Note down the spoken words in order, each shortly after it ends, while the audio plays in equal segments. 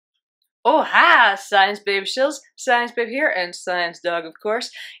Oh, hi, Science Babe Shills. Science Babe here, and Science Dog, of course.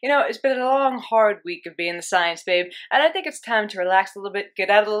 You know, it's been a long, hard week of being the Science Babe, and I think it's time to relax a little bit,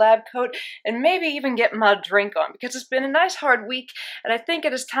 get out of the lab coat, and maybe even get my drink on, because it's been a nice, hard week, and I think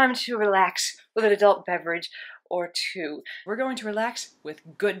it is time to relax with an adult beverage or two. We're going to relax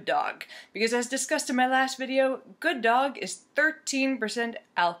with Good Dog, because as discussed in my last video, Good Dog is 13%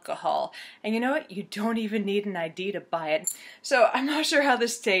 alcohol. And you know what? You don't even need an ID to buy it. So I'm not sure how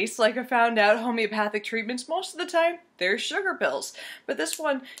this tastes. Like I found out, homeopathic treatments, most of the time, they're sugar pills. But this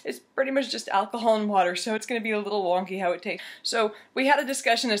one is pretty much just alcohol and water, so it's going to be a little wonky how it tastes. So we had a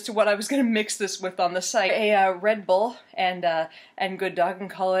discussion as to what I was going to mix this with on the site. A Red Bull and Good Dog, and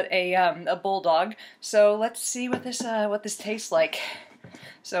call it a Bulldog. So let's see what this tastes like.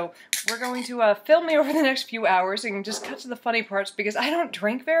 So we're going to film me over the next few hours and just cut to the funny parts, because I don't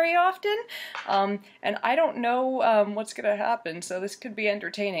drink very often, and I don't know what's gonna happen, so this could be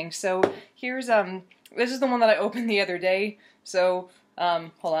entertaining. So here's this is the one that I opened the other day, so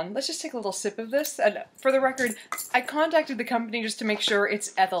hold on, let's just take a little sip of this. And for the record, I contacted the company just to make sure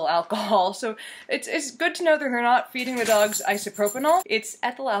it's ethyl alcohol, so it's good to know that they're not feeding the dogs isopropanol. It's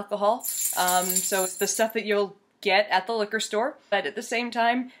ethyl alcohol, so it's the stuff that you'll get at the liquor store, but at the same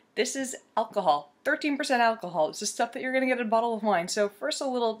time, this is alcohol. 13% alcohol. It's the stuff that you're gonna get in a bottle of wine. So first a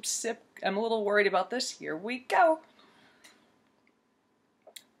little sip. I'm a little worried about this. Here we go.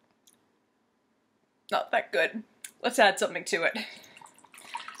 Not that good. Let's add something to it.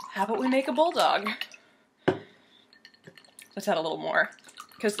 How about we make a bulldog? Let's add a little more,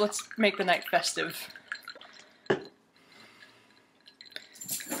 because let's make the night festive.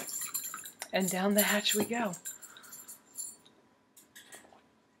 And down the hatch we go.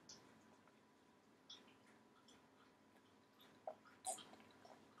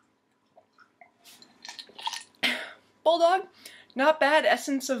 Bulldog, not bad.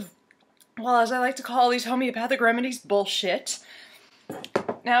 Essence of, well, as I like to call these homeopathic remedies, bullshit.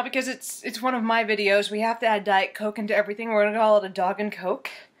 Now, because it's one of my videos, we have to add Diet Coke into everything. We're gonna call it a Dog and Coke.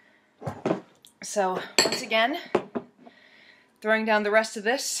 So, once again, throwing down the rest of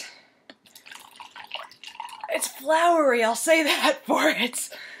this. It's flowery, I'll say that for it.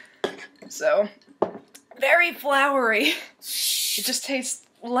 So, very flowery. It just tastes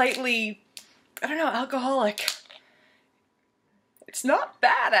lightly, I don't know, alcoholic. It's not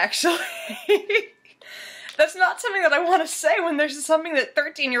bad, actually. That's not something that I want to say when there's something that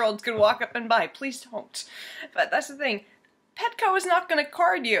 13-year-olds could walk up and buy. Please don't. But that's the thing. Petco is not going to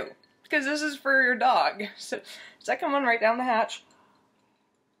card you, because this is for your dog. So, second one right down the hatch.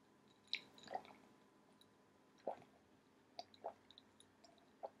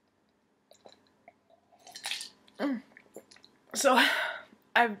 So,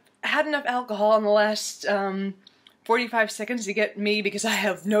 I've had enough alcohol in the last 45 seconds to get me, because I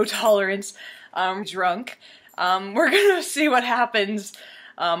have no tolerance, drunk. We're gonna see what happens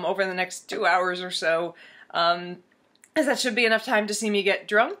over the next 2 hours or so, as that should be enough time to see me get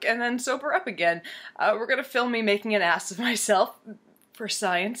drunk and then sober up again. We're gonna film me making an ass of myself, for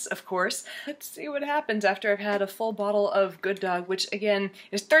science, of course. Let's see what happens after I've had a full bottle of Good Dog, which again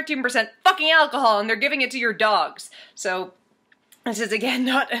is 13% fucking alcohol, and they're giving it to your dogs. So this is, again,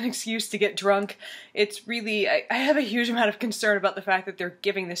 not an excuse to get drunk. It's really, I have a huge amount of concern about the fact that they're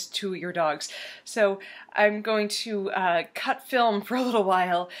giving this to your dogs. So I'm going to cut film for a little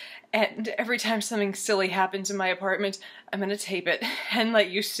while, and every time something silly happens in my apartment, I'm going to tape it and let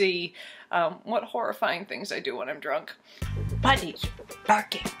you see what horrifying things I do when I'm drunk. Buddy's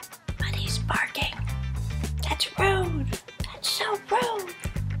barking. Buddy's barking. That's rude. That's so rude.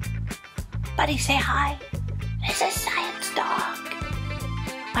 Buddy, say hi. It's a science dog.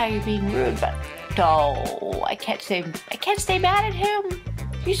 Why are you being rude? But no, I can't stay mad at him.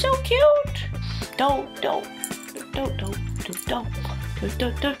 He's so cute. Don't.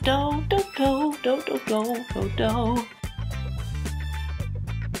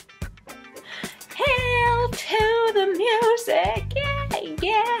 Hail to the music, yeah.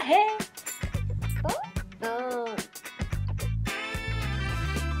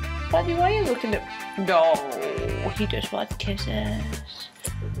 Buddy, why are you looking at? No, he just wants kisses.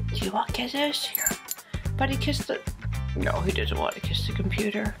 Do you want kisses? Here. Buddy, kiss the... No, he doesn't want to kiss the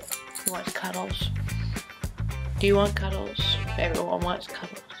computer. He wants cuddles. Do you want cuddles? Everyone wants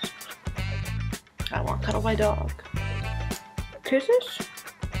cuddles. I want to cuddle my dog. Kisses?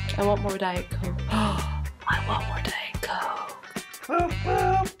 I want more Diet Coke. I want more Diet Coke.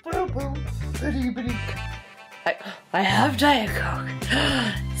 I have Diet Coke.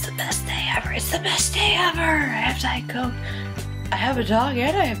 It's the best day ever. It's the best day ever. I have Diet Coke. I have a dog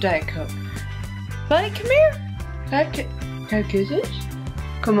and I have Diet Coke. Buddy, come here. Can I have kisses?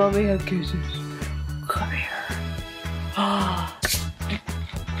 Come on, we have kisses. Come here. Ah.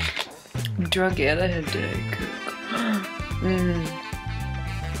 I'm drunk and I have Diet Coke.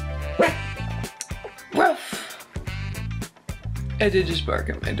 Ruff. I did just bark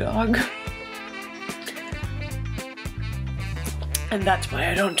at my dog. And that's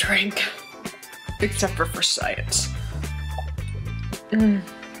why I don't drink. Except for science. Oh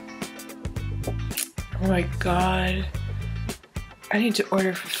my god. I need to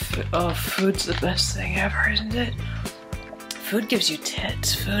order for oh, food's the best thing ever, isn't it? Food gives you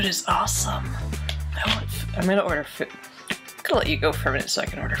tits. Food is awesome. I'm gonna order food. I'm gonna let you go for a minute so I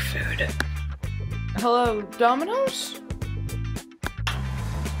can order food. Hello, Domino's?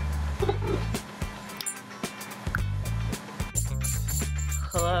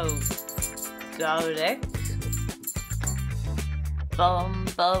 Hello, Dominic? Bum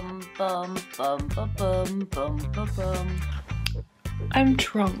bum bum bum bum bum bum bum bum. I'm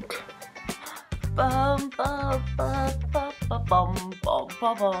drunk. Bum bum bum bum bum bum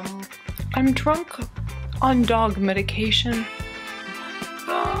bum bum. I'm drunk on dog medication.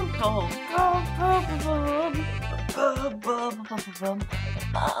 Bum bum bum bum bum bum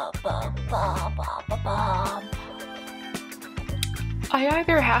bum bum. I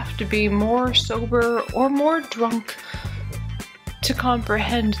either have to be more sober or more drunk to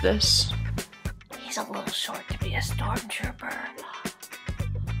comprehend this. He's a little short to be a stormtrooper.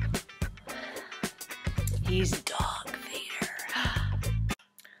 He's dog Vader.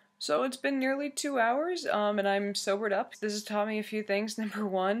 So it's been nearly 2 hours, and I'm sobered up. This has taught me a few things. Number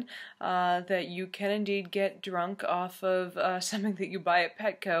one, that you can indeed get drunk off of something that you buy at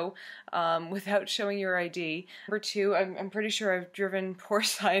Petco without showing your ID. Number two, I'm pretty sure I've driven poor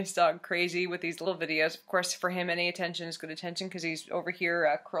Science Dog crazy with these little videos. Of course, for him, any attention is good attention because he's over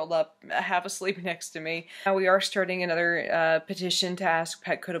here curled up, half asleep next to me. Now we are starting another petition to ask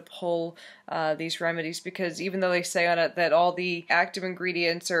Petco to pull these remedies, because even though they say on it that all the active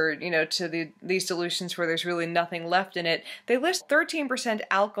ingredients are, you know, to these solutions where there's really nothing left in it, they list 13%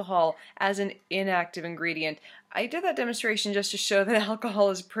 alcohol as an inactive ingredient. I did that demonstration just to show that alcohol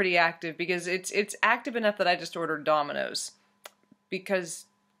is pretty active, because it's active enough that I just ordered Domino's. Because,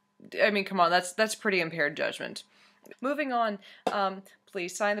 I mean, come on, that's pretty impaired judgment. Moving on,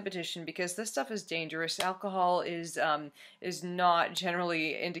 please sign the petition, because this stuff is dangerous. Alcohol is not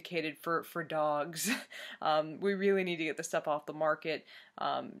generally indicated for dogs. We really need to get this stuff off the market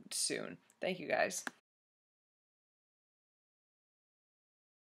soon. Thank you, guys.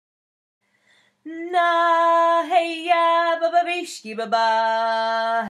 Na hey ya ba ba bishki ba ba.